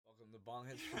Bong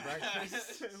Hits for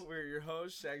Breakfast. We're your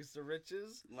hosts, Shags the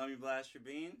Riches. Let me blast your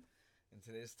bean. And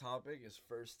today's topic is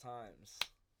first times.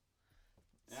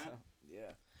 Yeah.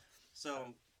 Yeah.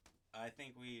 So, I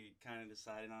think we kind of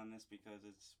decided on this because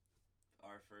it's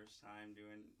our first time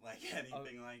doing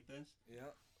anything like this.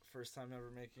 Yeah. First time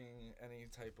ever making any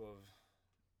type of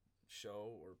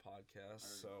show or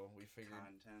podcast. So we figured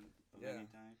Content of any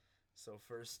type. So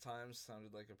first time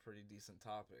sounded like a pretty decent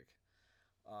topic.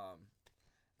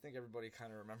 I think everybody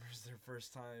kind of remembers their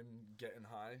first time getting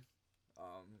high.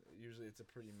 Usually it's a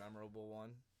pretty memorable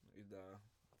one. We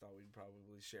thought we'd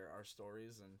probably share our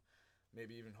stories and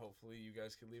maybe even hopefully you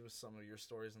guys could leave us some of your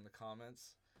stories in the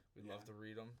comments. We'd love to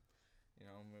read them. You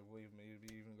know, maybe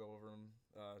even go over them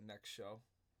next show.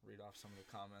 Read off some of the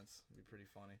comments. It'd be pretty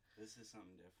funny. This is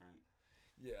something different.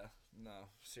 Yeah,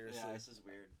 no, seriously. Yeah, this is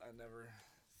weird. I never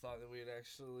thought that we'd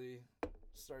actually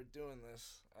start doing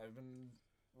this. I've been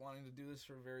wanting to do this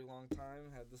for a very long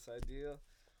time. Had this idea.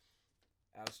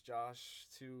 Asked Josh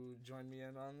to join me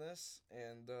in on this,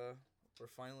 and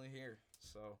we're finally here.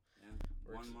 So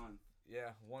yeah, 1 month.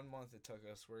 Yeah, 1 month it took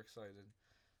us. We're excited.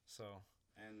 So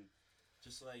and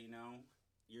just to let you know,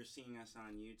 you're seeing us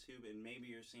on YouTube, and maybe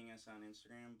you're seeing us on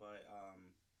Instagram, but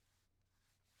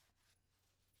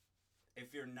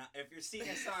if you're seeing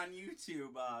us on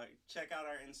YouTube, check out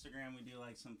our Instagram. We do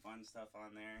some fun stuff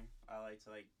on there. I like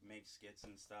to make skits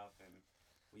and stuff, and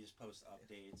we just post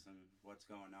updates and what's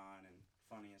going on and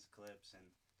funniest clips and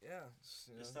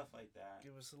just stuff like that.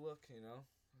 Give us a look,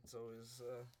 It's always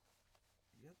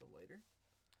you got the lighter?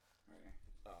 Right.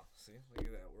 Oh, see, look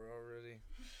at that.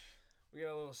 We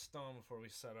got a little stone before we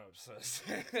set up, so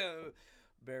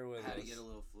bear with us. Had to get a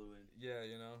little fluid. Yeah,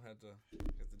 had to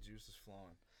get the juices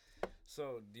flowing.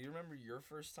 So, do you remember your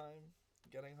first time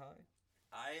getting high?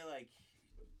 I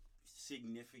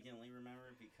significantly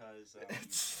remember because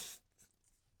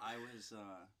I was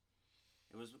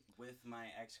it was with my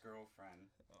ex-girlfriend.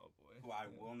 Oh boy. Who I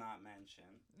will not mention.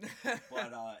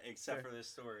 But except for this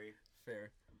story.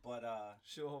 Fair. But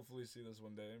she'll hopefully see this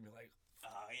one day and be like,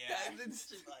 oh yeah.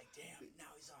 She's like, damn,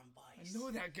 now he's on Vice. I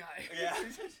know that guy. Yeah.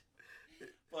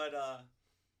 But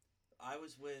I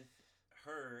was with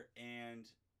her, and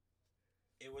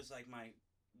it was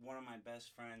one of my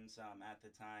best friends at the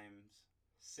time's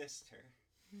sister.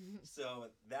 So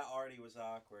that already was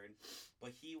awkward.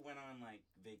 But he went on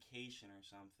vacation or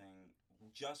something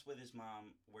just with his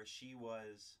mom where she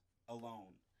was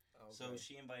alone. Okay. So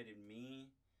she invited me,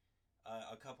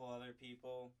 a couple other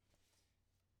people.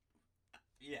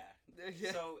 Yeah.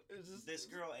 So this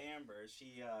girl Amber,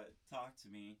 she talked to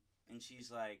me and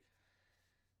she's like,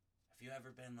 have you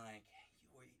ever been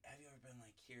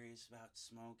curious about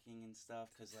smoking and stuff?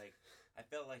 Because I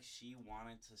felt like she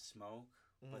wanted to smoke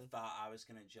but thought I was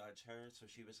gonna judge her, so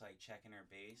she was checking her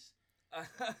base,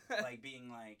 being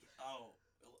oh,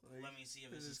 let me see if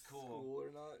this is cool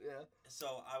or not. Yeah.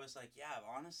 So I was like, yeah,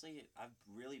 honestly, I've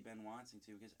really been wanting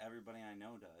to because everybody I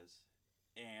know does,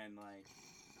 and I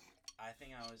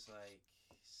think I was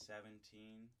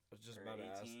 17 I was just or about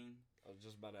 18. I was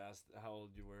just about to ask how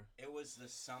old you were. It was the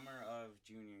summer of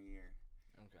junior year.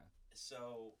 Okay.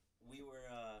 So we were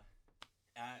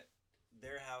at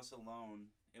their house alone.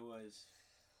 It was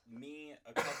me,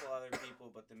 a couple other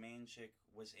people, but the main chick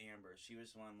was Amber. She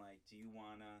was the one do you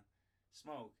want to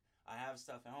smoke? I have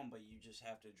stuff at home, but you just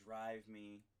have to drive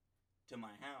me to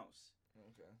my house.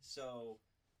 Okay. So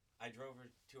I drove her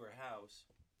to her house.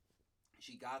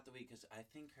 She got the weed because I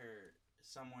think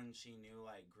someone she knew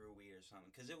grew weed or something,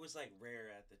 because it was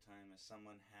rare at the time that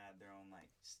someone had their own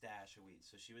stash of weed.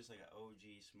 So she was an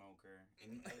OG smoker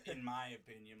in my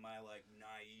opinion, my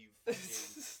naive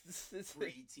fucking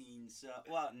preteen self,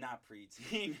 well, not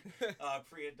preteen,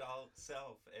 pre-adult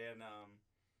self. And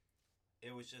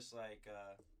it was just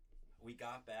we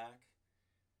got back,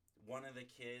 one of the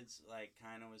kids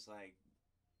kind of was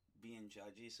being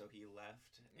judgy, so he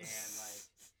left, and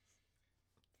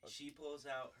she pulls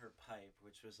out her pipe,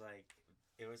 which was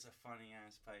it was a funny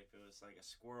ass pipe. It was a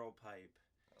squirrel pipe.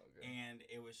 Okay. And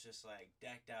it was just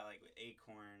decked out with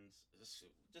acorns.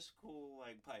 Just cool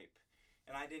pipe.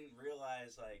 And I didn't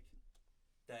realize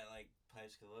that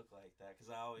pipes could look like that, because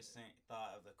I always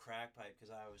thought of the crack pipe, because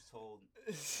I was told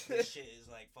this shit is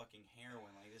fucking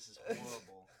heroin. This is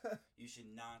horrible. You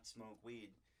should not smoke weed.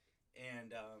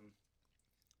 And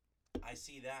I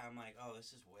see that, I'm oh, that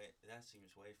seems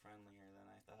way friendlier than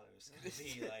I thought it was going to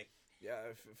be. Yeah,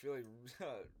 I feel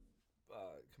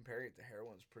comparing it to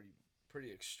heroin's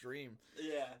pretty extreme.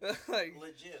 Yeah.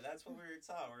 Legit, that's what we were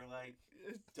taught. We're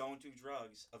don't do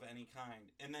drugs of any kind.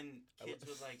 And then kids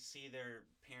would see their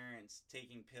parents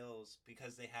taking pills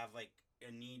because they have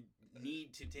a need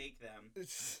need to take them.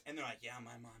 And they're like, yeah,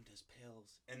 my mom does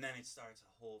pills. And then it starts a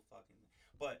whole fucking...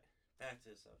 But back to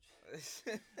the subject.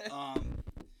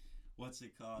 What's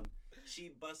it called? She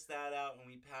busts that out and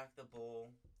we pack the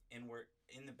bowl and we're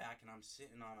in the back and I'm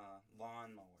sitting on a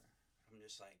lawnmower. I'm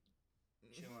just like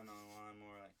chilling on a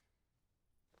lawnmower, like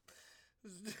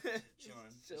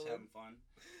chilling, just having fun.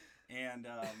 And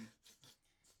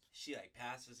she like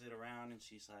passes it around and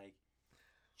she's like,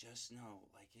 just know,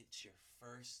 like, it's your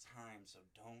first time, so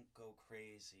don't go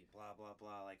crazy, blah, blah,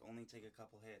 blah. Like, only take a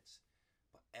couple hits.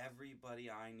 But everybody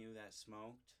I knew that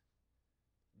smoked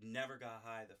never got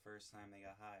high the first time they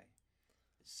got high.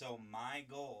 So my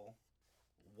goal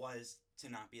was to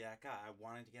not be that guy. I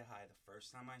wanted to get high the first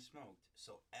time I smoked.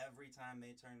 So every time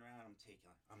they turned around,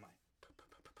 I'm like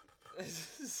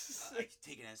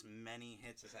taking as many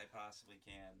hits as I possibly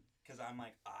can. Because I'm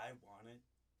like, I want to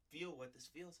feel what this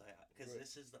feels like. Because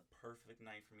this is the perfect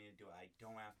night for me to do it. I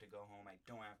don't have to go home. I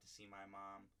don't have to see my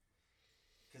mom.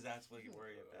 Because that's what you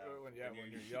worry about. When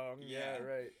you're young. Yeah,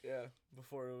 right. Yeah.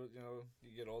 Before,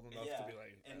 you get old enough to be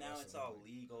like... And now it's all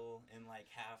legal in, like,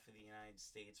 half of the United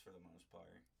States for the most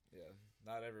part. Yeah.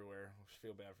 Not everywhere. I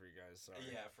feel bad for you guys. Sorry.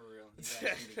 Yeah, for real. You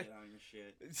guys need to get on your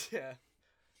shit. Yeah.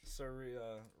 So,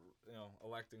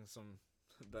 electing some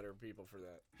better people for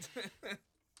that.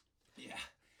 Yeah.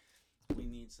 We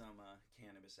need some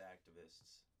cannabis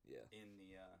activists. Yeah.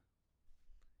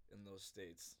 In those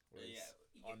states. Where it's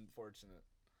unfortunate.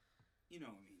 You know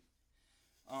what I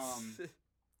mean.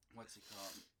 What's it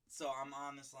called? So I'm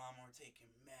on this lawnmower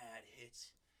taking mad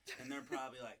hits, and they're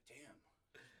probably like, "Damn,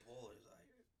 this bowl is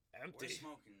like empty. We're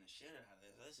smoking the shit out of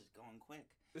this. This is going quick."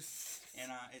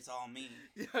 And it's all me.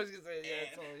 Yeah, I was gonna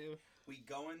say, it's all you. We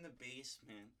go in the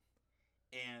basement,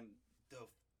 and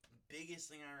the biggest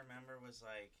thing I remember was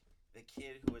like the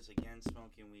kid who was against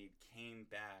smoking weed came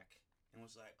back and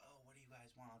was like, "Oh, what do you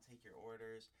guys want? I'll take your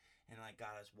orders." And like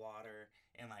got us water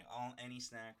and like any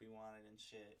snack we wanted and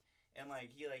shit. And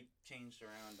like he like changed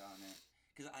around on it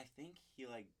because I think he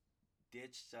like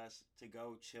ditched us to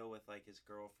go chill with like his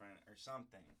girlfriend or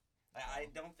something.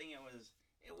 I don't think it was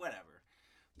whatever.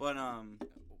 But that one's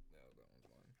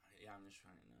mine. Yeah, I'm just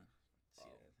trying to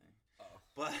see that thing. Oh.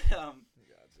 But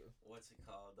gotcha. What's it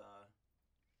called?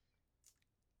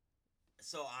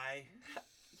 So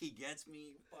he gets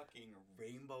me fucking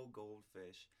rainbow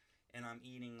goldfish. And I'm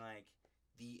eating, like,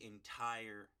 the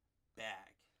entire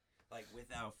bag. Like,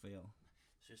 without fail.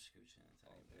 Just scooch in a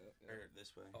tiny bit. Yeah. Or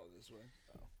this way. Oh, this way?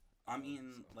 Oh. I'm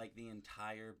eating, like, the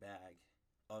entire bag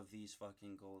of these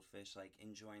fucking goldfish. Like,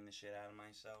 enjoying the shit out of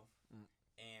myself.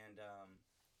 And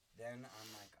then I'm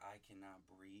like, I cannot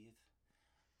breathe.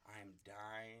 I'm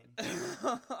dying.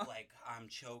 Like, I'm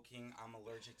choking. I'm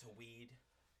allergic to weed.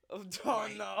 Oh,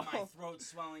 no. My throat's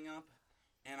swelling up.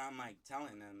 And I'm, like,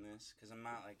 telling them this, because I'm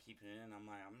not, like, keeping it in. I'm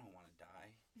like, I don't want to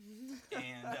die.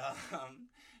 And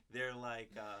they're like,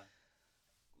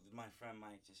 my friend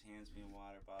Mike just hands me a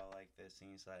water bottle like this, and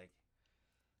he's like,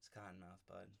 it's Cottonmouth,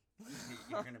 bud.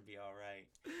 You're going to be all right.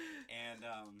 And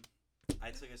I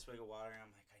took a swig of water, and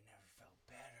I'm like, I never felt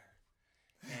better.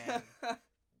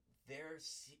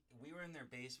 And we were in their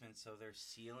basement, so their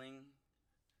ceiling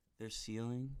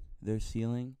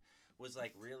was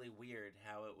like really weird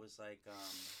how it was like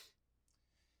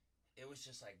it was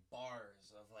just like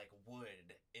bars of like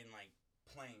wood and like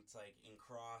planks like in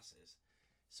crosses.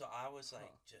 So I was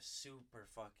like just super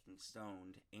fucking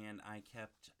stoned, and I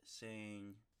kept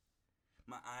saying,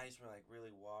 my eyes were like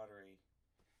really watery,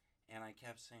 and I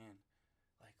kept saying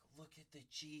like, look at the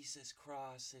Jesus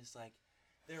crosses, like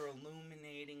they're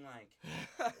illuminating like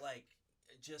like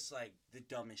just like the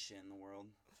dumbest shit in the world,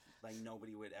 like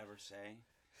nobody would ever say.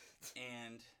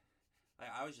 And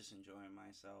I was just enjoying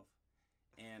myself,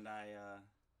 and I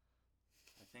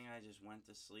think I just went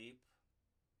to sleep,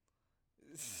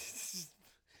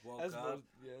 woke up,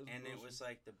 and it was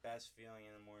like the best feeling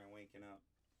in the morning waking up.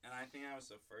 And I think that was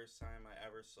the first time I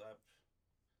ever slept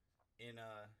in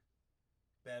a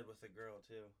bed with a girl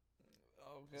too.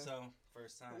 Okay. So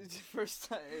first time. First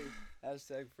time.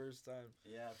 Hashtag first time.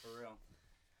 Yeah, for real.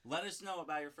 Let us know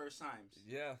about your first times.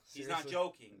 Yeah, seriously. He's not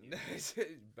joking.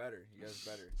 Better. You guys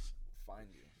better find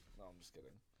you. No, I'm just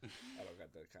kidding. I don't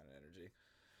got that kind of energy.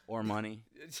 Or money.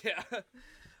 Yeah.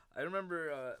 I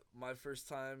remember my first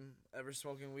time ever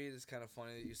smoking weed. It's kind of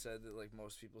funny that you said that, like,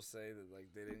 most people say that,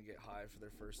 like, they didn't get high for their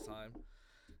first time.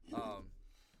 I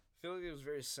feel like it was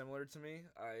very similar to me.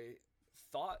 I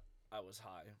thought I was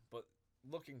high, but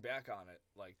looking back on it,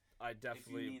 like, I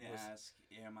definitely if you need to ask,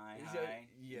 am I high?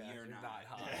 Yeah, you're not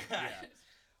high. Yeah.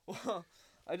 Well,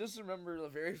 I just remember the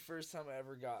very first time I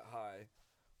ever got high,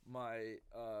 my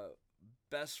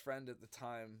best friend at the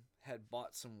time had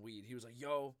bought some weed. He was like,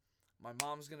 "Yo, my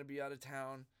mom's gonna be out of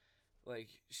town. Like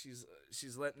she's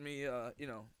letting me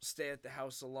stay at the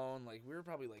house alone." Like we were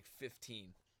probably like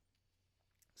 15.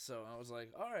 So I was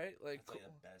like, "All right, like That's cool."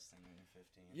 like the best thing when you're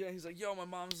 15. Yeah, he's like, "Yo, my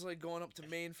mom's like going up to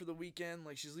Maine for the weekend.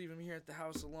 Like she's leaving me here at the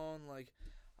house alone. Like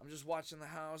I'm just watching the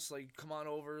house. Like come on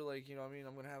over. Like you know what I mean,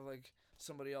 I'm gonna have like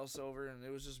somebody else over." And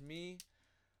it was just me,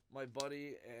 my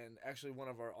buddy, and actually one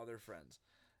of our other friends.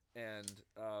 And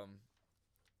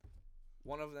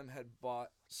one of them had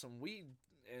bought some weed,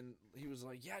 and he was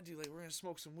like, "Yeah, dude, like we're gonna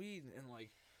smoke some weed." And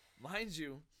like, mind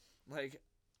you, like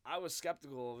I was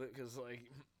skeptical of it because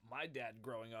like my dad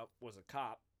growing up was a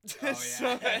cop. Oh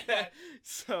yeah.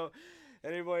 so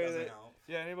anybody Doesn't that help.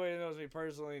 anybody that knows me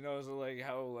personally knows like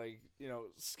how like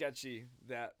sketchy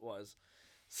that was.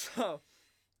 So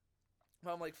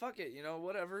but I'm like, fuck it,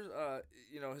 whatever.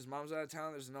 His mom's out of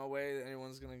town. There's no way that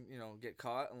anyone's gonna, get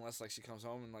caught unless like she comes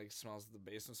home and like smells the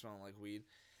basement smelling like weed.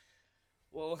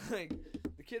 Well, like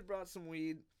the kid brought some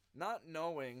weed, not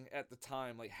knowing at the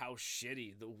time like how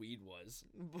shitty the weed was,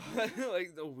 but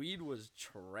like the weed was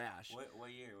trash.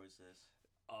 What year was this?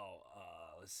 Oh,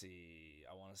 let's see.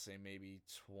 I want to say maybe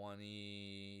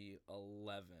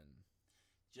 2011.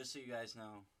 Just so you guys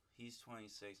know, he's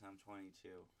 26 and I'm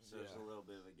 22, so there's a little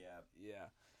bit of a gap. Yeah.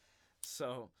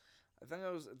 So, I think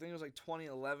it was like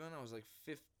 2011. I was like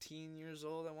 15 years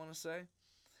old, I want to say.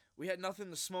 We had nothing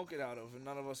to smoke it out of, and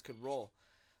none of us could roll.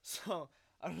 So,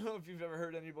 I don't know if you've ever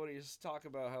heard anybody talk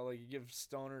about how like you give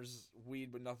stoners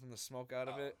weed but nothing to smoke out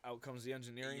of it. Out comes the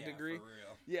engineering degree. For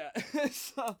real. Yeah.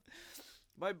 So,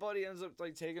 my buddy ends up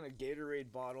like taking a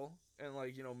Gatorade bottle and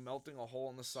like melting a hole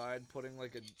in the side, putting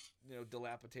like a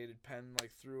dilapidated pen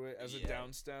like through it as a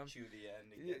down stem. Chew the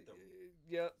end and get the.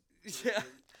 Yeah.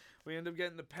 We end up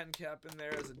getting the pen cap in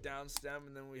there as a down stem,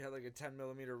 and then we had like a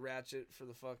 10mm ratchet for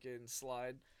the fucking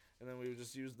slide, and then we would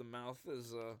just use the mouth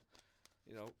as a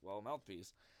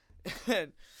mouthpiece.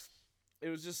 And it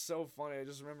was just so funny. I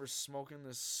just remember smoking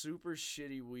this super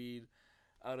shitty weed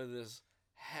out of this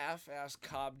half-ass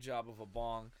cob job of a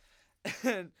bong,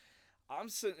 and I'm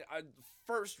sitting.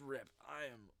 First rip, I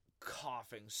am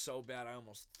coughing so bad I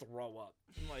almost throw up.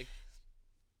 I'm like,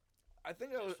 I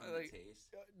think I was like,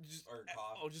 taste or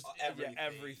cough.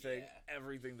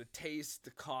 Everything. The taste,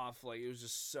 the cough, like it was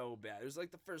just so bad. It was like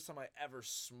the first time I ever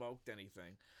smoked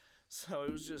anything, so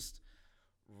it was just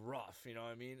rough, you know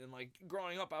what I mean? And like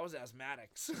growing up, I was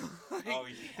asthmatic, so like, oh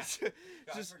yeah,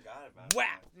 just I forgot about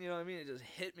whap, you know what I mean? It just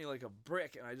hit me like a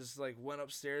brick, and I just like went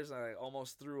upstairs and I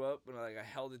almost threw up, and I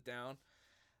held it down.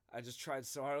 I just tried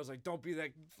so hard. I was like, don't be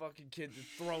that fucking kid that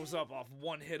throws up off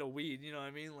one hit of weed, you know what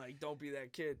I mean? Like, don't be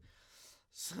that kid.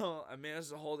 So I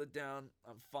managed to hold it down.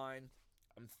 I'm fine.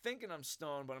 I'm thinking I'm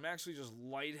stoned, but I'm actually just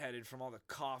lightheaded from all the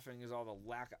coughing, is all the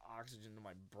lack of oxygen to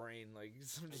my brain. Like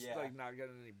I'm just like not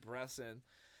getting any breaths in.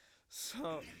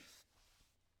 So,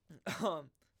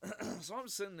 so I'm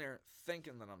sitting there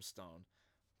thinking that I'm stoned.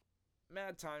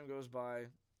 Mad time goes by.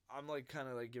 I'm like kind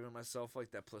of like giving myself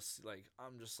like that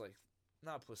I'm just like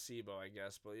not placebo, I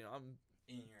guess, but I'm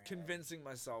convincing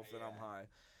myself that I'm high.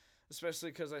 Especially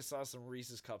because I saw some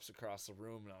Reese's Cups across the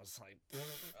room, and I was like,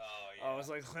 I was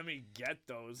like, let me get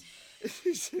those.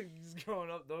 Growing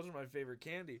up, those are my favorite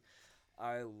candy.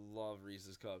 I love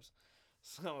Reese's Cups.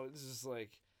 So it's just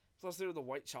like, plus they were the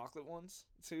white chocolate ones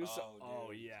too. So,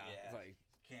 yeah. Like,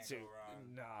 can't go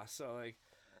wrong. Nah, so like,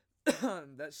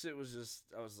 that shit was just,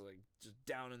 I was like, just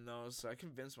down in those. So I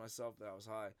convinced myself that I was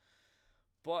high.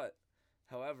 But,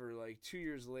 however, like 2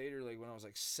 years later, like when I was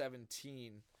like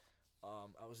 17,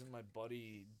 I was in my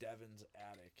buddy Devin's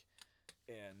attic,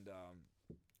 and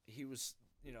he was,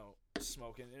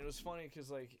 smoking. And it was funny because,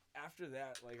 like, after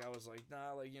that, like, I was like,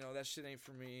 nah, like, that shit ain't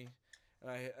for me. And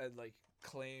I like,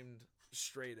 claimed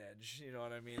straight edge, you know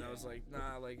what I mean? I was like,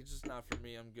 nah, like, it's just not for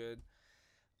me. I'm good.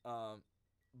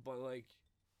 But, like,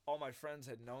 all my friends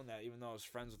had known that, even though I was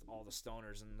friends with all the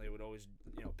stoners, and they would always,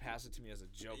 pass it to me as a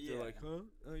joke. Yeah. They're like, huh?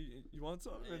 You want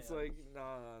some? Yeah. It's like,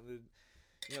 nah.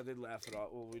 They'd laugh it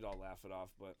off. Well, we'd all laugh it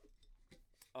off, but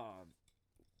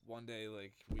one day,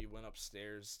 like, we went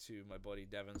upstairs to my buddy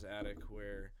Devin's attic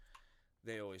where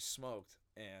they always smoked,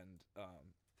 and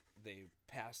they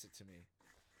passed it to me,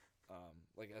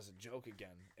 like, as a joke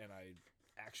again, and I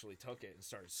actually took it and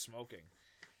started smoking.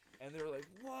 And they were like,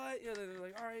 what? Yeah, they're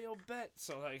like, all right, yo, bet.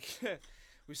 So, like,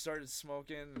 we started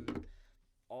smoking, and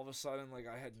all of a sudden, like,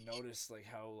 I had noticed, like,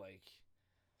 how, like,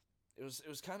 it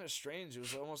was kind of strange. It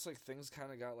was almost like things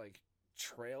kind of got like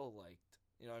trail-liked.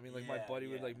 You know what I mean? Like my buddy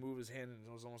would like move his hand, and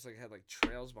it was almost like it had like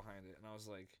trails behind it. And I was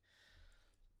like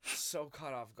so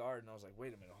caught off guard. And I was like,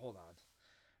 wait a minute, hold on.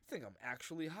 I think I'm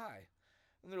actually high.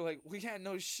 And they're like, well, yeah,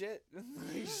 no shit.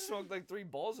 You smoked like 3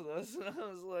 balls with us. And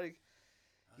I was like,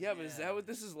 yeah, but is that what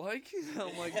this is like?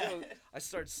 I'm like, yo, I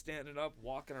start standing up,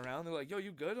 walking around. They're like, yo,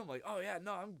 you good? I'm like, oh, yeah,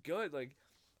 no, I'm good. Like,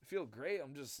 I feel great.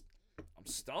 I'm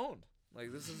stoned.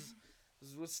 Like, this is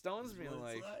what stones me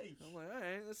like. I'm like, all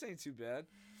right, this ain't too bad.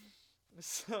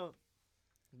 So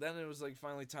then it was like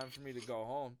finally time for me to go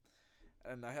home.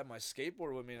 And I had my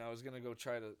skateboard with me, and I was going to go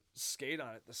try to skate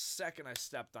on it. The second I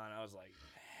stepped on it, I was like,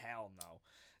 hell no.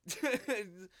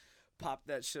 Popped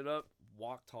that shit up,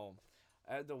 walked home.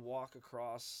 I had to walk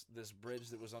across this bridge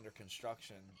that was under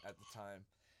construction at the time,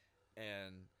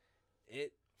 and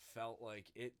it felt like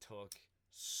it took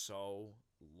so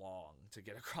long to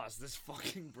get across this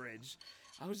fucking bridge.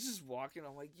 I was just walking,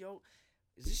 I'm like, yo,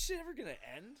 is this shit ever gonna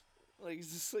end? Like,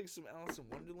 is this like some Alice in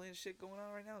Wonderland shit going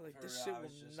on right now? Like, For this real, shit I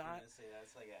was will just not... gonna say,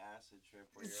 that's like an acid trip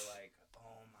where you're like,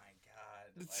 oh my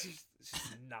god. It's Like,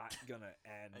 just not gonna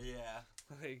end. yeah.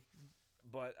 Like,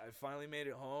 but I finally made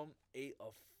it home, ate a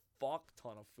fuck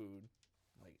ton of food,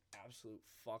 like absolute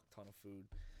fuck ton of food,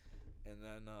 and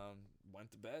then went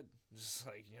to bed. Just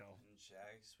like, you know. And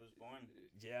Shags was born.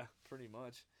 Yeah, pretty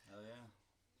much. Oh yeah.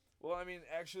 Well, I mean,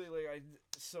 actually, like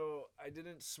I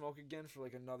didn't smoke again for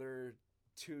like another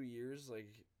 2 years. Like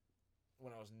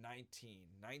when I was 19.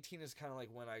 19 is kind of like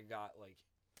when I got like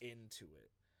into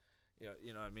it. Yeah,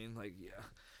 you know what I mean? Like, yeah.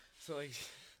 So like,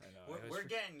 I know We're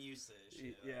getting used to this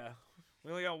shit. Yeah. We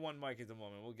only got one mic at the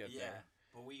moment. We'll get there. Yeah,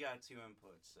 but we got 2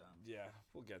 inputs, so. Yeah,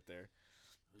 we'll get there.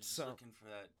 We're just looking for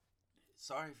that.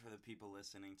 Sorry for the people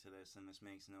listening to this, and this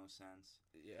makes no sense.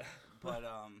 Yeah. But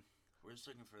we're just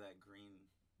looking for that green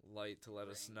light to let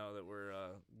us know that we're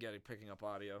picking up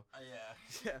audio. Yeah.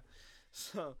 Yeah.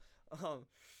 So,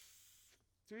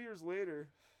 2 years later,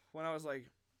 when I was like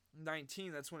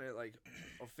 19, that's when it like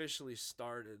officially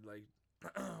started. Like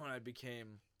when I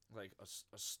became like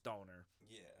a stoner.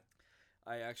 Yeah.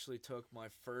 I actually took my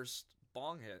first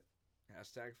bong hit.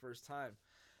 Hashtag first time.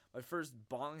 My first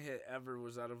bong hit ever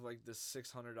was out of like this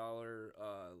 $600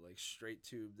 like straight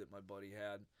tube that my buddy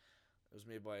had. It was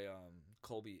made by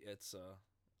Colby Itza.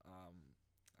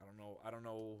 I don't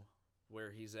know where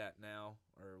he's at now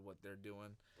or what they're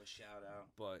doing. But shout out.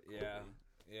 But Colby.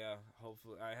 yeah.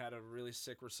 Hopefully, I had a really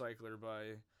sick recycler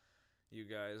by you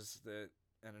guys that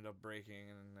ended up breaking,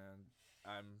 and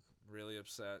I'm really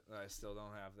upset that I still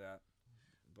don't have that.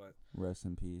 But rest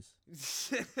in peace.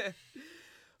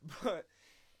 But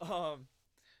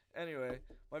anyway,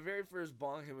 my very first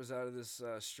bong hit was out of this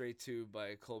straight tube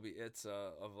by Colby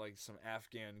Itza of like some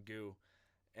Afghan goo,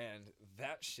 and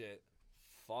that shit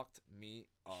fucked me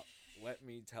up. Let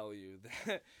me tell you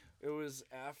that it was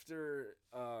after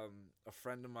a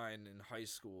friend of mine in high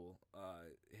school.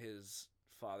 His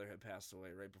father had passed away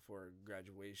right before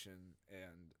graduation,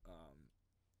 and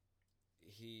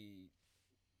he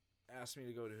asked me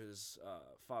to go to his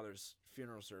father's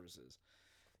funeral services,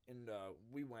 and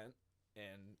we went,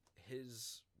 and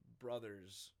his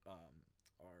brothers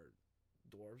are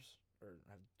dwarves or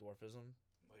have dwarfism.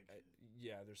 Like,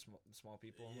 yeah, they're small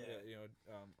people. Yeah. You know,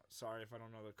 sorry if I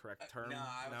don't know the correct term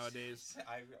nowadays.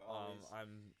 I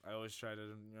always try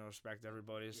to respect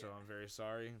everybody, so I'm very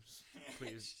sorry.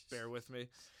 Please bear with me.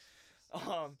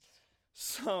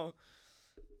 So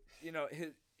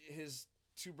his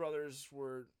 2 brothers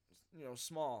were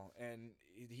small, and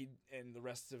he and the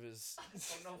rest of his. I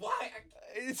don't know why.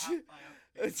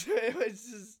 It's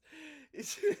just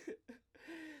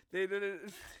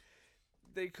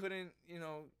they couldn't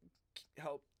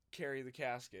help carry the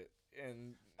casket,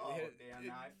 and damn,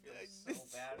 now I feel so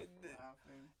bad for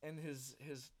laughing. And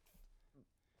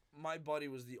my buddy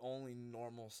was the only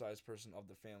normal sized person of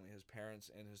the family. His parents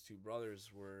and his 2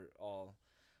 brothers were all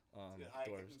Dude,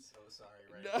 dwarves. I'm so sorry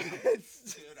right No, now. Dude,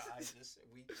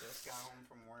 we just got home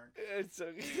from work. It's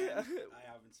okay. I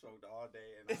haven't smoked all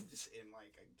day, and I'm just in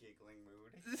like a giggling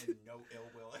mood and no ill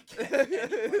will against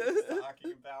anyone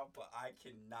talking about, but I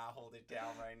cannot hold it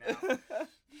down right now.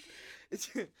 It's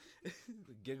the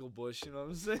giggle bush, you know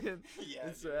what I'm saying? Yeah,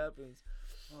 that's what happens.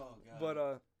 Oh god. But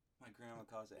my grandma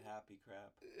calls it happy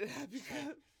crap. Happy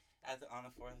crap. On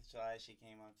the 4th of July, she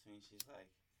came up to me. She's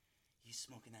like, "You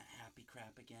smoking that happy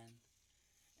crap again?"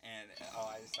 And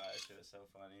I just thought that shit was so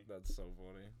funny. That's so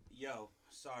funny. Yo,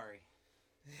 sorry.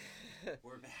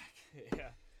 We're back.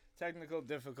 Yeah. Technical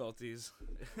difficulties.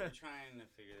 We're trying to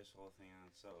figure this whole thing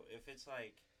out. So if it's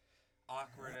like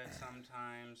awkward at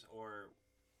sometimes, or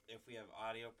if we have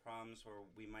audio problems where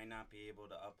we might not be able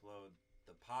to upload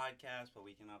the podcast, but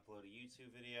we can upload a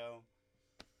YouTube video,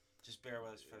 just bear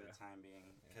with us for the time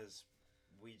being, because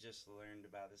we just learned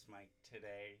about this mic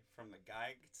today from the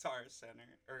guy at Guitar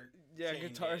Center.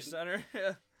 Guitar Center.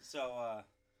 So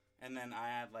And then I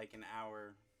had like an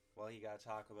hour while he got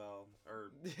Taco Bell,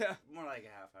 or Yeah. more like a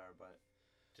half hour, but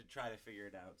to try to figure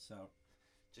it out. So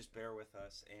just bear with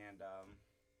us, and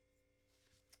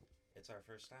it's our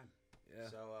first time. Yeah.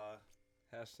 So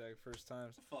Hashtag first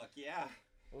times. fuck yeah.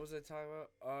 What was I talking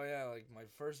about? Oh yeah, like my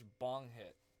first bong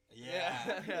hit.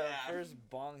 Yeah. First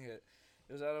bong hit.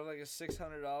 It was out of like a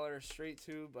 $600 straight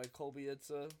tube by Colby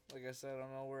Itza. Like I said, I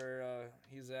don't know where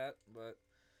he's at, but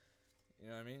you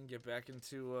know what I mean? Get back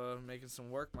into making some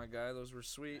work, my guy. Those were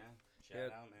sweet. Yeah.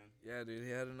 Shout out, man. Yeah, dude.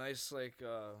 He had a nice like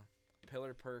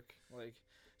pillar perk. Like,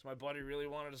 so my buddy really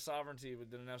wanted a Sovereignty, but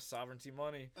didn't have Sovereignty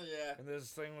money. Yeah. And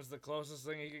this thing was the closest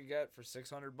thing he could get for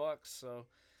 $600. So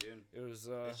Dude, it was.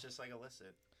 it's just like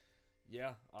illicit.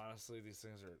 Yeah, honestly, these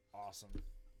things are awesome.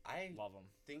 I Love them.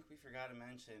 think we forgot to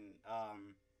mention,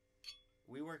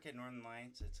 we work at Northern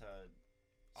Lights. It's a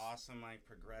awesome, like,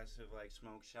 progressive, like,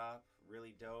 smoke shop.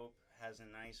 Really dope. Has a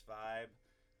nice vibe.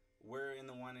 We're in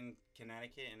the one in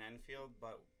Connecticut in Enfield,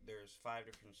 but there's 5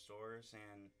 different stores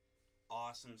and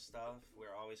awesome stuff.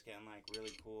 We're always getting, like,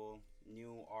 really cool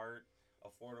new art,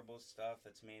 affordable stuff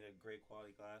that's made of great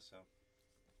quality glass, so...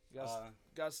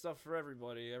 Got stuff for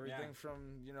everybody. Everything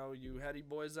from, you know, you heady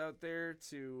boys out there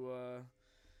to...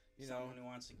 someone who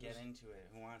wants to get into it,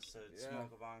 who wants to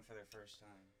smoke a bong for their first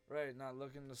time. Right, not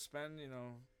looking to spend,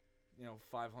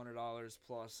 $500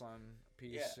 plus on a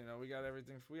piece. Yeah. You know, we got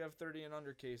everything. We have 30 and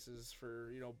under cases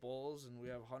for, bowls, and we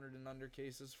have 100 and under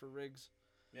cases for rigs.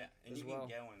 Yeah, and you can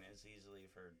get one as easily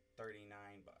for $39.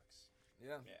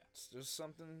 Yeah. Yeah. It's just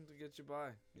something to get you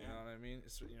by. You know what I mean?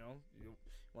 It's, you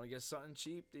want to get something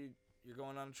cheap that you're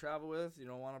going on travel with, you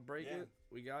don't want to break it,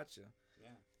 we got you.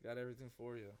 Yeah. Got everything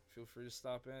for you. Feel free to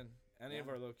stop in any of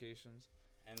our locations.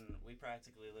 And we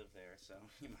practically live there, so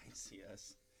you might see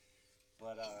us.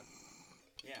 But,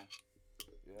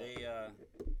 they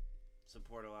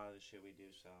support a lot of the shit we do,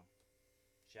 so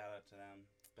shout out to them.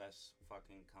 Best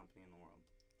fucking company in the world.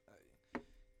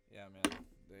 Yeah, man.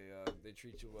 They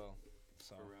treat you well.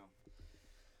 So. For real.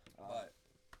 But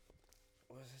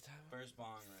what was it time? First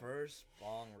bong rip. First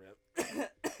bong rip.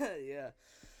 Yeah.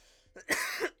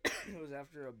 It was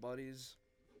after a buddy's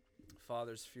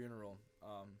father's funeral.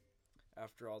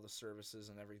 After all the services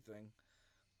and everything,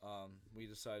 we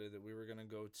decided that we were gonna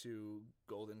go to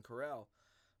Golden Corral,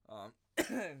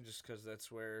 just because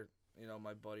that's where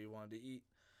my buddy wanted to eat.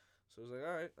 So I was like,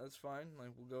 all right, that's fine.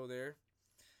 Like, we'll go there.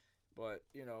 But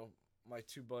my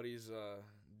two buddies,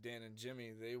 Dan and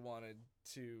Jimmy, they wanted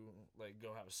to like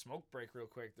go have a smoke break real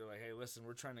quick. They're like, hey, listen,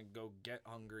 we're trying to go get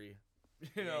hungry.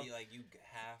 You know,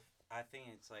 I think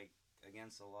it's like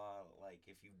against the law. Like,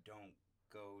 if you don't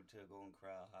go to Golden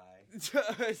Corral High,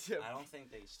 I don't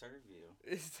think they serve you.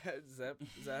 Is that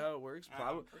how it works?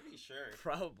 I'm pretty sure.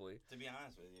 Probably. To be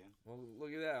honest with you. Well,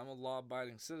 look at that. I'm a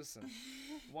law-abiding citizen.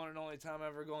 One and only time I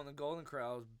ever go in the Golden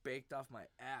Corral, I was baked off my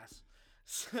ass.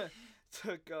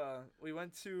 We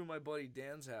went to my buddy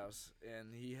Dan's house,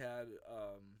 and he had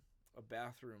a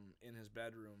bathroom in his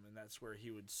bedroom, and that's where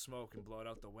he would smoke and blow it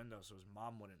out the window so his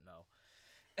mom wouldn't know.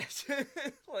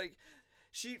 Like,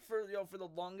 for the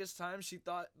longest time she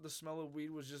thought the smell of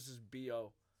weed was just his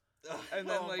BO. And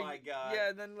then my God. Yeah,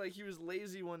 and then like he was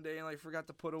lazy one day and like forgot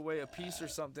to put away a piece or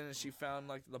something, and she found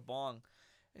like the bong,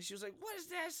 and she was like, "What is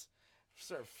this?"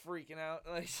 Started freaking out.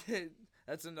 Like,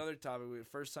 that's another topic.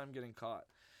 First time getting caught.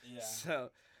 Yeah.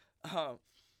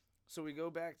 So we go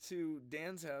back to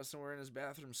Dan's house and we're in his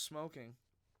bathroom smoking,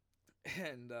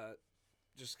 and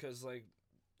just cause like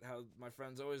how my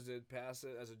friends always did, pass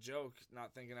it as a joke,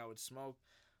 not thinking I would smoke.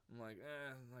 I'm like,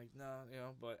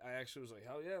 no, but I actually was like,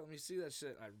 hell yeah, let me see that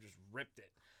shit. And I just ripped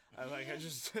it.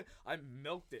 I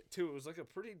milked it too. It was like a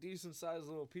pretty decent sized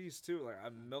little piece too. Like, I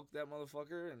milked that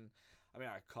motherfucker, and I mean,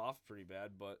 I coughed pretty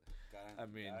bad, but gotta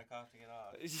cough to get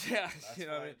off. Yeah, that's what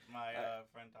I mean? My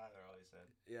friend Tyler always said.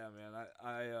 Yeah, man.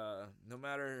 I no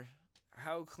matter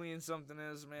how clean something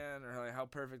is, man, or like how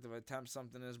perfect of an attempt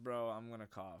something is, bro, I'm gonna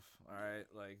cough. All right,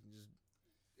 like, just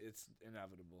it's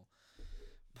inevitable.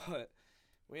 But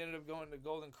we ended up going to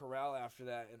Golden Corral after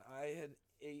that, and I had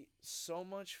ate so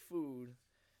much food,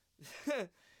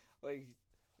 like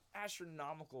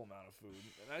astronomical amount of food.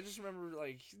 And I just remember,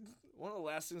 like, one of the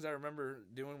last things I remember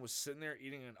doing was sitting there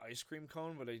eating an ice cream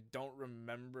cone, but I don't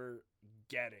remember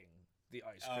getting the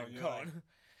ice cream cone.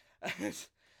 Like,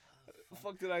 the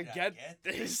fuck did I get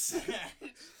this?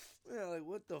 Yeah, like,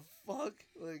 what the fuck?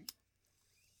 Like,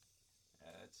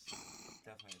 yeah, that's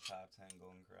definitely a top 10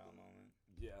 Golden Corral moment.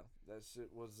 Yeah, that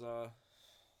shit was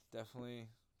definitely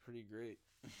pretty great.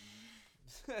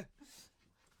 that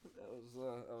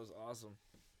was awesome.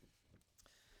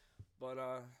 But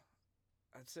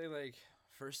I'd say, like,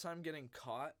 first time getting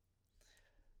caught,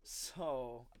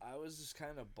 So I was just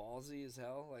kind of ballsy as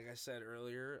hell. Like I said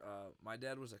earlier, my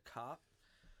dad was a cop,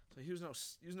 so he was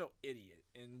no idiot.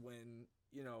 And when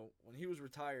he was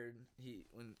retired, he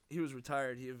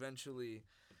eventually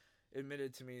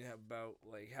admitted to me about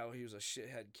like how he was a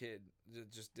shithead kid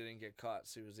that just didn't get caught,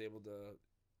 so he was able to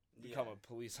become a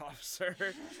police officer.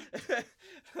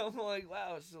 I'm like,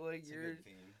 wow, so like It's a you're good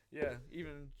theme. yeah,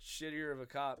 even shittier of a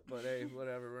cop, but hey,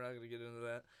 whatever. We're not gonna get into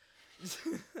that.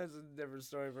 That's a different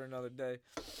story for another day.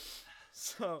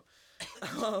 So,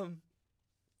 um,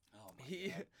 Oh my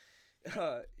he,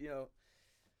 god.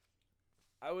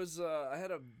 I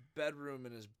had a bedroom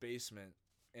in his basement,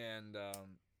 and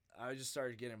I just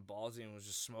started getting ballsy and was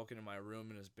just smoking in my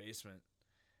room in his basement.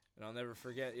 And I'll never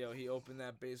forget, he opened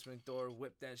that basement door,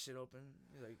 whipped that shit open.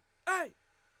 He's like, "Hey,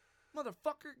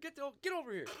 motherfucker, get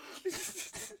over here!"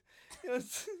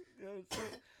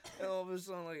 And all of a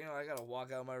sudden, like, I gotta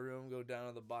walk out of my room, go down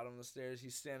to the bottom of the stairs.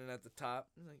 He's standing at the top.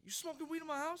 He's like, "You smoking weed in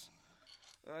my house?"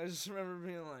 And I just remember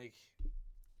being like,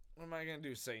 "What am I gonna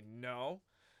do? Say no?"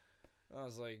 I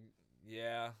was like,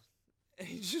 "Yeah." And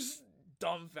he just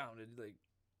dumbfounded, like,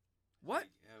 "What?" Like,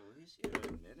 at least you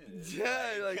admitted it.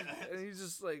 Yeah, like, and he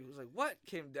just like was like, "What?"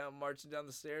 Came down, marching down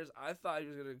the stairs. I thought he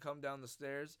was gonna come down the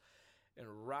stairs and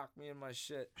rock me in my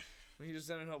shit. He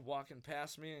just ended up walking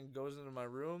past me and goes into my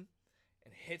room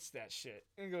and hits that shit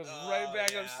and goes right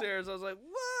back yeah. upstairs. I was like,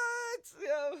 "What?" Yeah,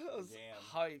 I was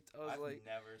Damn. hyped. I was I've like,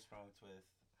 never smoked with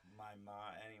my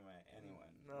mom. Anyone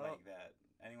No. like that.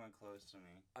 Anyone close to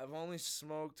me. I've only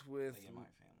smoked with Like in my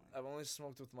family. I've only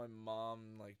smoked with my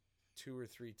mom like 2 or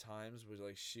 3 times, but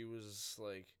like she was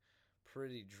like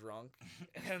pretty drunk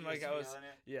and like I was feeling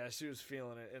it? yeah, she was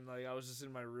feeling it, and like I was just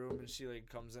in my room and she like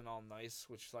comes in all nice,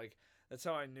 which like that's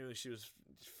how I knew she was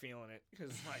feeling it,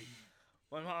 because like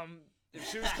my mom, if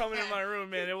she was coming in my room,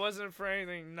 man, it wasn't for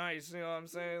anything nice, you know what I'm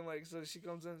saying? Like, so she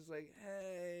comes in, it's like,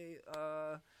 "Hey,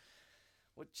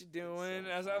 what you doing?" so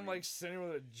As I'm funny. like sitting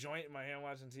with a joint in my hand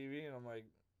watching TV, and I'm like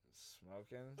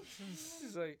smoking.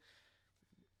 She's like,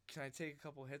 "Can I take a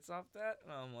couple hits off that?"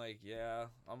 And I'm like, "Yeah."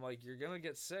 I'm like, "You're gonna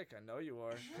get sick. I know you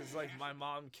are," because like my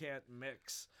mom can't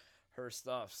mix her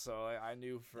stuff, so I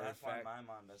knew for That's a fact. why my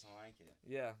mom doesn't like it.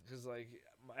 Yeah, because like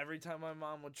every time my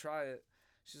mom would try it,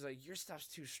 she's like, "Your stuff's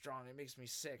too strong. It makes me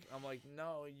sick." I'm like,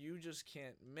 "No, you just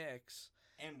can't mix."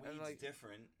 And weed's like,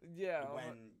 different Yeah,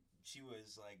 when she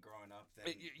was like growing up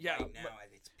than yeah, right now but-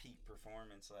 at its peak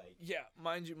performance. Like, yeah.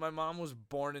 Mind you, my mom was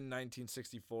born in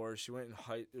 1964. She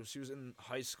was in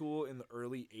high school in the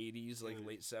early 80s, like Dude.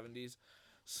 late 70s.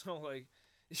 So like,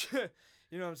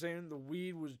 you know what I'm saying? The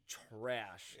weed was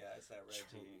trash. yeah, it's that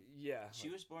Reggie. Yeah. She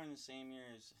was born the same year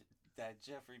as that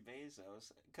Jeffrey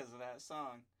Bezos because of that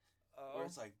song. Where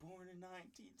it's like, born in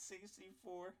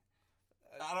 1964.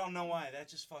 I don't know why. That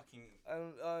just fucking. I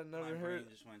My never heard. brain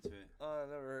just went to it. I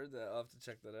never heard that. I'll have to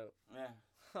check that out. Yeah.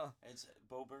 Huh. It's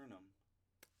Bo Burnham.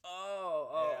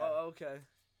 Oh, okay.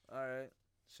 All right.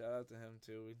 Shout out to him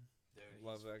too. Dude,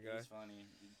 Love that guy. He's funny.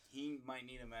 He might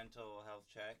need a mental health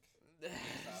check.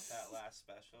 Thought that last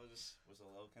special just was a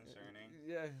little concerning.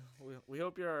 Yeah, we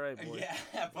hope you're all right, boy.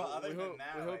 Yeah, but other we than hope,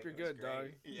 that, we hope like, you're it was good, dog.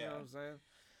 great. You Yeah. know what I'm saying?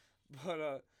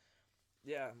 But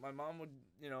yeah, my mom would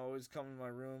always come in my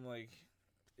room like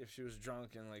if she was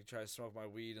drunk and like try to smoke my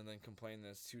weed and then complain that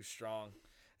it's too strong.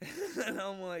 And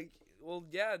I'm like, well,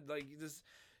 yeah, like this.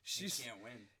 You can't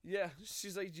win. Yeah,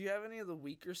 she's like, "Do you have any of the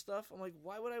weaker stuff?" I'm like,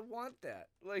 "Why would I want that?"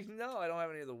 Like, no, I don't have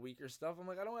any of the weaker stuff. I'm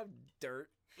like, "I don't have dirt."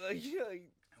 Like, yeah, like,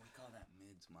 We call that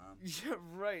mids, mom. yeah,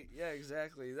 right. Yeah,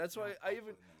 exactly. That's why Don't I fuck even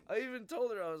with mids. I even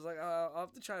told her, I was like, "I'll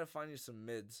have to try to find you some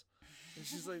mids." And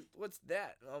she's like, "What's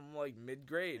that?" I'm like, "Mid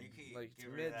grade, You could like it's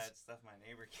give her mids." that stuff my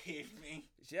neighbor gave me.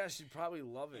 Yeah, she'd probably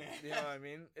love it. You know what I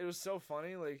mean? It was so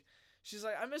funny. Like, she's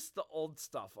like, "I miss the old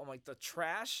stuff." I'm like, "The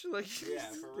trash?" Like, Yeah,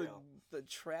 for real. The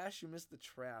trash. You miss the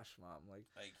trash, Mom. Like,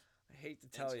 Like, I hate to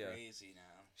tell it's you. crazy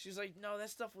now. She's like, "No, that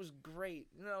stuff was great."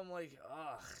 You know, I'm like,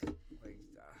 ugh, like,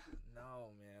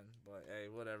 no, man. But hey,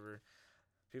 whatever.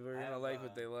 People are I gonna have, like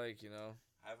what they like, you know.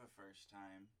 I have a first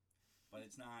time, but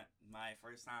it's not my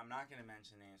first time. I'm not gonna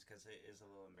mention names because it is a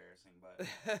little embarrassing. But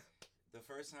the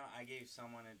first time I gave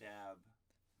someone a dab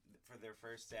for their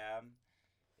first dab,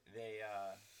 they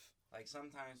like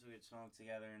sometimes we would smoke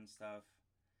together and stuff,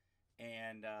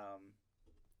 and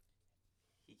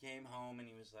he came home and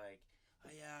he was like, "Oh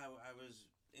yeah, I was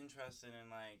interested in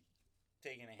like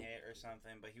taking a hit or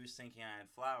something," but he was thinking I had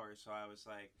flowers, so I was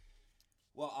like,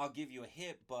 "Well, I'll give you a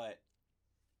hit, but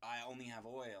I only have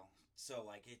oil, so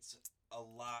like it's a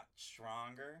lot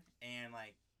stronger, and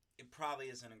like it probably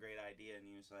isn't a great idea." And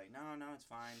he was like, "No, it's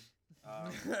fine.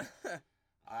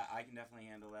 I can definitely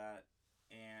handle that."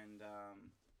 And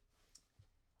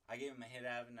I gave him a hit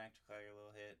out of an electric, like a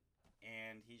little hit,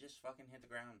 and he just fucking hit the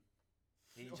ground.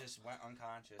 He just went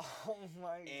unconscious. Oh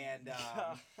my And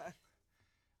god.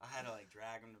 I had to like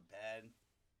drag him to bed.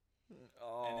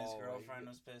 Oh, And his girlfriend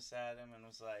was pissed at him and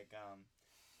was like,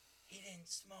 he didn't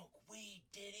smoke weed,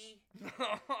 did he?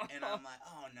 And I'm like,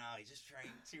 oh no, he just drank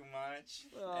too much.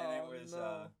 Oh, and it was,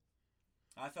 no.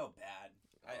 I felt bad.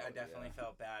 I Oh, definitely yeah.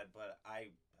 felt bad, but I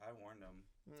warned him.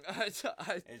 I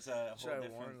It's a Should I whole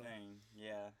warn different him? thing.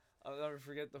 Yeah. I'll never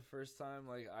forget the first time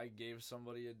like I gave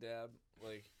somebody a dab.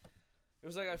 Like it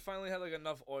was like I finally had like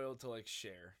enough oil to like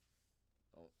share.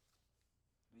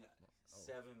 We got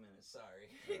 7 minutes, sorry.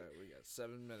 All right, we got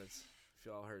 7 minutes. If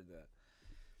y'all heard that,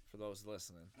 for those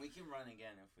listening. We can run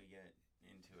again if we get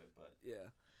into it, but Yeah.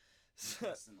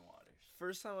 test in the waters.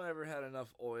 First time I ever had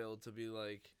enough oil to be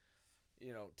like,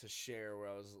 you know, to share, where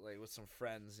I was like with some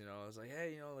friends, you know, I was like,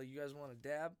 hey, you know, like you guys want a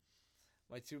dab?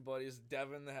 My two buddies,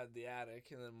 Devin that had the attic,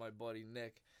 and then my buddy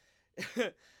Nick.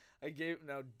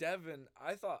 Now Devin,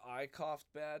 I thought I coughed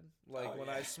bad, like when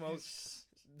I smoked.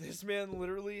 This man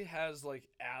literally has like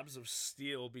abs of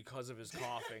steel because of his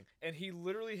coughing, and he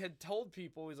literally had told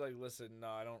people, he's like, listen, no,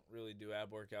 I don't really do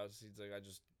ab workouts. He's like, I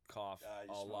just cough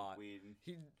You a smoke lot. weed.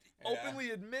 He Yeah.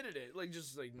 openly admitted it, like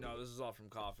just like, no, this is all from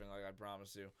coughing, like I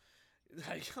promise you.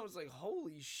 Like I was like,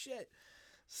 holy shit.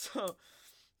 So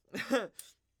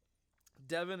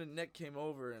Devin and Nick came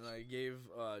over, and I gave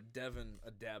Devin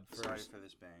a dab first. Sorry for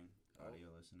this bang, audio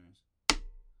listeners.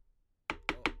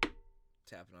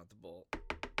 Tapping out the bolt.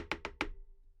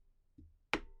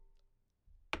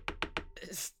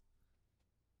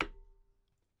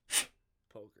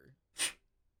 Poker.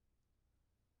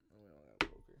 We don't have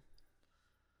poker.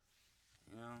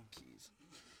 You know, Keys.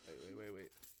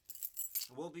 Wait.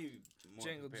 we'll be more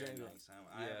Jingle, prepared jingle. next time.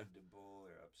 I Yeah. have a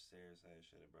bowler upstairs I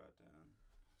should have brought down.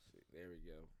 Sweet. There we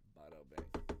go. Bada bang.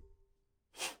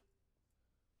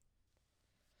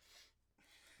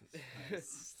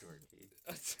 Store key.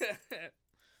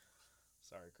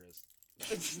 Sorry, Chris.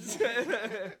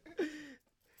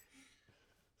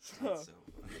 That's so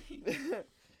funny.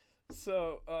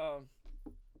 So, what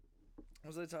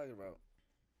was I talking about?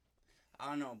 I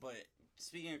don't know, but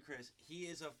speaking of Chris, he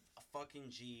is a fucking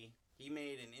G. He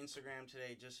made an Instagram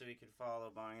today just so he could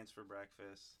follow Buyings for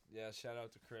Breakfast. Yeah, shout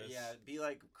out to Chris. Yeah, be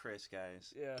like Chris,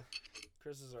 guys. Yeah,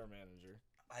 Chris is our manager.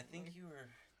 I think you were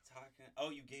talking. Oh,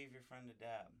 you gave your friend a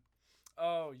dab.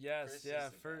 Oh, yes, Chris yeah.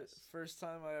 is the best. First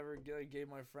time I ever gave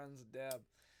my friends a dab.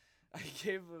 I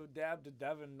gave a dab to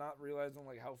Devin, not realizing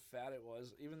like how fat it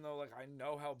was, even though like I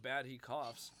know how bad he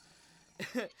coughs.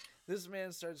 This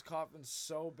man starts coughing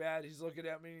so bad. He's looking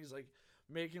at me and he's like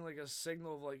making like a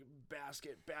signal of like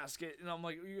basket, and I'm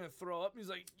like, are you gonna throw up? And he's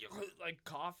like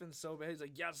coughing so bad. He's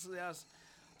like, yes.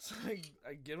 So I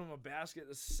give him a basket.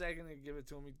 The second I give it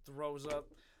to him, he throws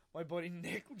up. My buddy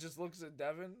Nick just looks at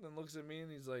Devin and looks at me and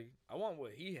he's like, I want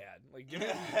what he had. Like,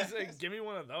 he's like, give me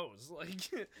one of those. Like,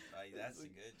 That's the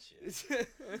good shit.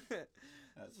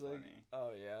 That's like, funny.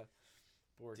 oh yeah,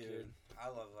 poor Dude, kid. I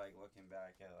love like looking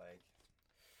back at like.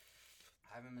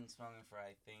 I haven't been smoking for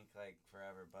I think like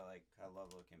forever, but like I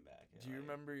love looking back. At, Do you like,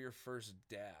 remember your first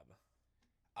dab?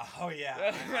 Oh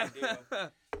yeah, I do.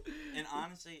 And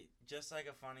honestly, just like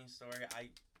a funny story, I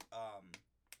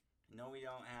know we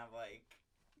don't have like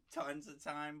tons of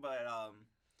time, but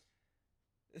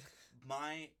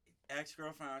my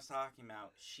ex-girlfriend I was talking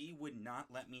about, she would not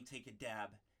let me take a dab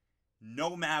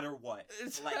no matter what.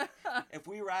 Like if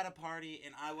we were at a party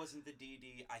and I wasn't the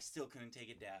DD, I still couldn't take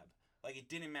a dab. Like it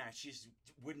didn't matter. She just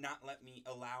would not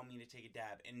allow me to take a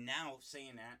dab. And now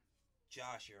saying that,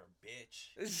 Josh, you're a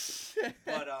bitch.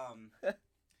 But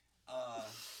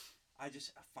I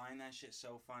just find that shit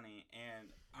so funny, and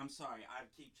I'm sorry, I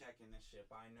keep checking this shit,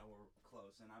 but I know we're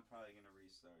close, and I'm probably gonna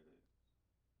restart it.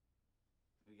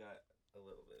 We got a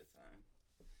little bit of time.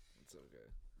 It's okay.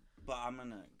 But I'm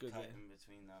gonna Good cut game. in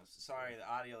between those. Sorry, the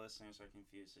audio listeners are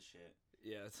confused as shit.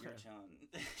 Yeah, it's You're chilling.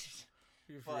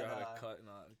 You But, forgot how to cut and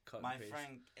cut My and paste.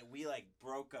 friend, we like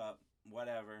broke up,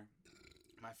 whatever.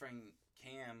 My friend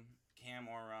Cam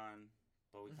or Ron,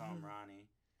 but we call him Ronnie.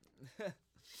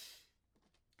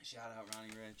 Shout out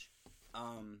Ronnie Rich.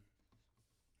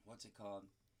 What's it called?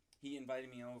 He invited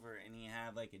me over and he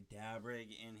had like a dab rig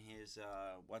in his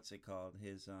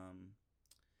his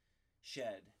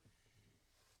shed.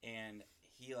 And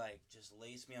he like just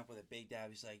laced me up with a big dab.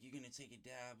 He's like, "You gonna take a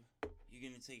dab? You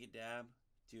gonna take a dab?"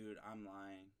 Dude, I'm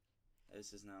lying.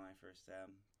 This is not my first dab,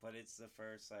 but it's the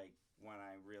first like one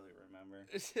I really remember.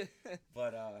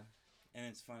 But and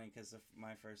it's funny because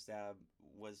my first dab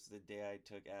was the day I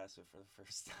took acid for the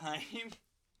first time.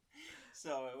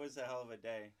 So it was a hell of a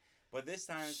day. But this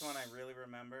time is one I really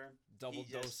remember. Double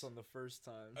He dose just- on the first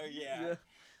time. Oh yeah.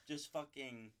 Just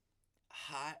fucking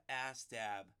hot ass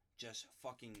dab. Just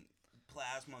fucking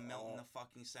plasma melting the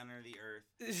fucking center of the earth.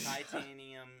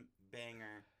 Titanium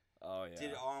banger. Oh yeah.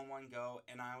 Did it all in one go,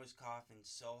 and I was coughing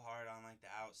so hard on like the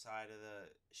outside of the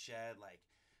shed, like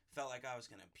felt like I was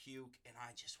gonna puke, and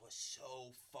I just was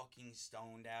so fucking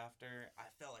stoned after. I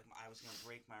felt like I was gonna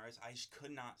break my wrist. I just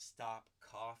could not stop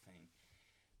coughing,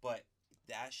 but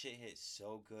that shit hit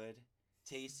so good,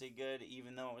 tasted good,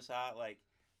 even though it was hot. Like,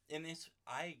 and this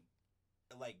I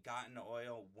like got into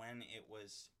oil when it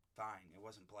was fine. It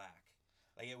wasn't black.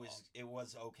 Like it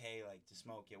was okay. Like to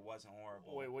smoke, it wasn't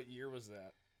horrible. Wait, what year was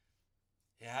that?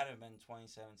 It had to have been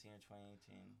 2017 or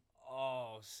 2018.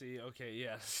 Oh, see, okay,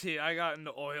 yeah. See, I got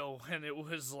into oil when it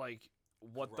was like,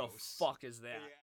 what Gross. the fuck is that? Yeah.